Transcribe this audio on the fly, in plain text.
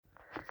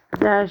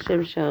Zera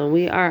Shimson.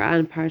 We are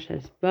on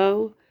Parshat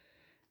Bo.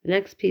 The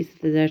next piece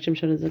that the Zera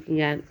Shimson is looking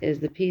at is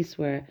the piece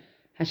where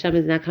Hashem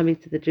is now coming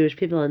to the Jewish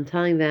people and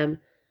telling them,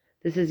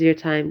 this is your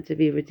time to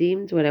be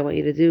redeemed. What I want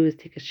you to do is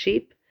take a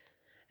sheep,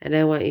 and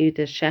I want you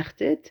to shecht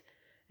it,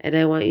 and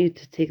I want you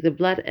to take the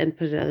blood and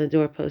put it on the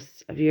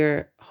doorposts of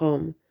your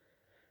home.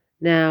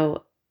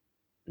 Now,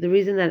 the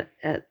reason that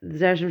the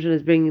Zera Shimson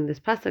is bringing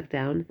this pasuk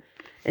down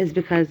is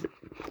because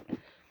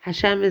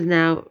Hashem is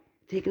now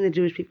taking the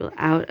Jewish people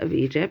out of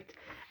Egypt,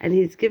 and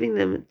he's giving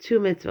them two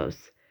mitzvos.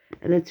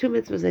 And the two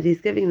mitzvos that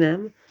he's giving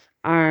them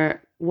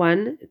are,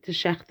 one, to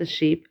shech the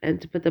sheep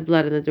and to put the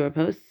blood on the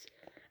doorposts.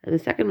 And the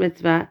second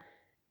mitzvah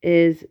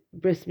is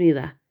bris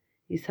milah.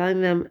 He's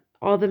telling them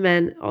all the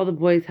men, all the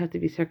boys have to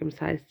be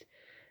circumcised.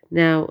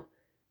 Now,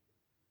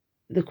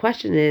 the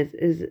question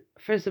is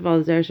first of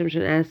all, Zera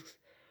Shimson asks,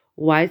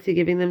 why is he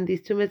giving them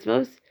these two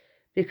mitzvos?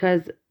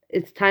 Because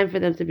it's time for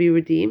them to be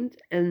redeemed,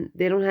 and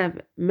they don't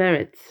have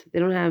merits, they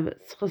don't have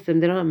schusim,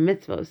 they don't have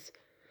mitzvos.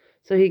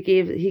 So he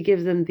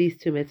gives them these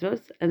two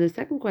mitzvos. And the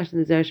second question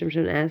that Zera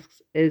Shimson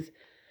asks is,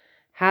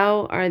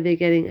 how are they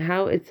getting?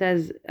 How it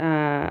says,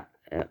 what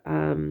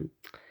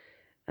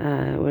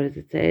does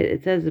it say?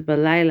 It says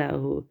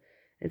balaylahu.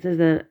 It says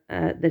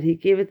that he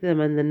gave it to them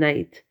on the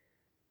night.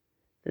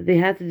 That they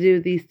had to do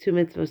these two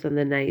mitzvos on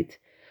the night.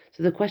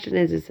 So the question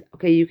is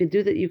okay, you could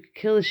do that. You could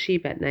kill a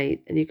sheep at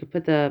night and you could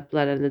put the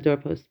blood on the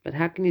doorpost. But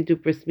how can you do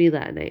bris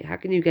milah at night? How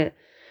can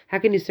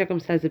you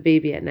circumcise a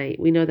baby at night?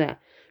 We know that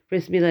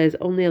bris milah is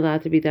only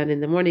allowed to be done in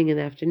the morning, in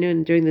the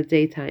afternoon, during the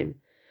daytime.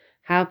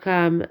 How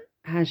come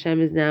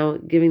Hashem is now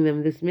giving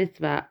them this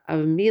mitzvah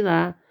of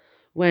milah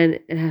when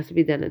it has to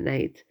be done at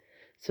night?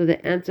 So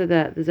the answer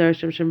that the Zera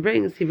Shimson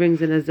brings, he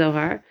brings in a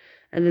Zohar,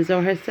 and the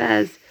Zohar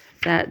says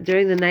that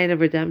during the night of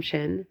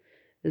redemption,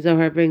 the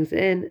Zohar brings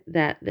in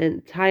that the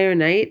entire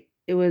night,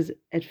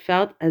 it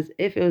felt as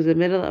if it was the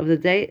middle of the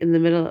day in the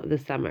middle of the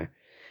summer.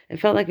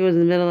 It felt like it was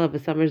in the middle of a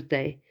summer's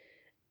day,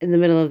 in the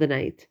middle of the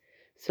night.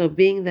 So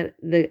being that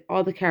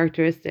all the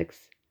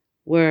characteristics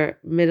were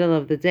middle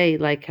of the day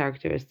like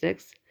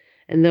characteristics,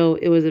 and though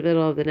it was the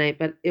middle of the night,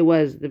 but it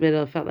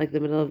felt like the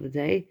middle of the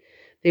day,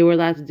 they were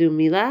allowed to do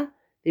milah,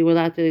 they were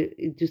allowed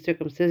to do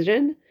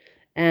circumcision,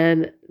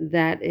 and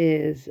that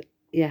is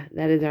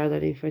our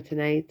learning for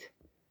tonight.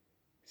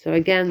 So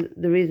again,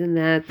 the reason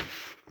that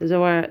the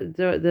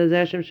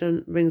Zera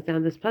Shimson brings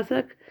down this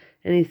pasuk,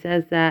 and he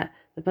says that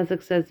the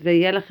pasuk says,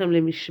 "Ve'yelechem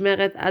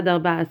lemishmeret ad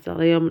 14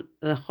 hayom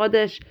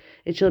lechodesh."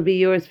 It shall be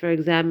yours for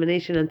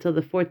examination until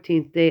the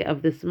 14th day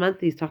of this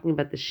month. He's talking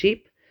about the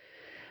sheep.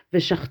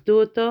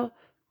 V'shachtu oto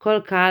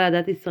kol kahal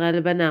adat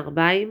Yisrael ben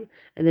arbaim,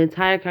 and the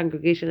entire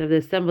congregation of the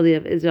assembly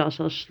of Israel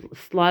shall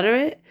slaughter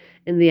it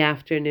in the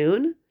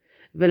afternoon.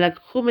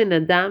 ולקחו מן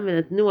הדם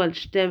ונתנו על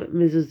שתי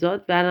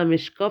מזוזות ועל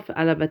המשקוף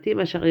על הבתים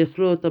אשר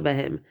יאכלו אותו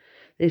בהם.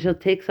 They shall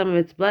take some of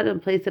its blood and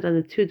place it on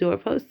the two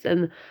doorposts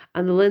and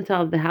on the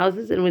lintel of the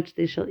houses in which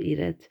they shall eat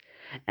it.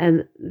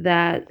 And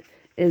that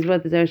is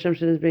what the Zera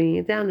Shimson is bringing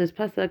it down, this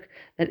pasuk,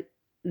 that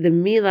the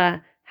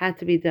milah had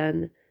to be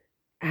done,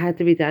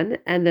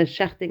 and the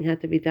shechting had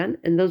to be done,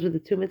 and those were the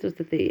two mitzvahs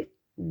that they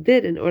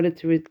did in order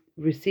to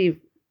receive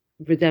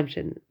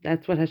redemption.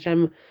 That's what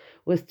Hashem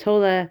was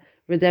tola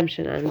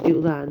redemption and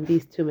Geulah, on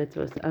these two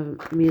mitzvahs of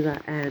milah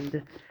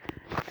and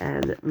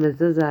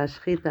mezuzah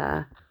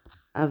shchita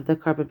of the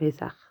Korban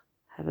Pesach.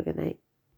 Have a good night.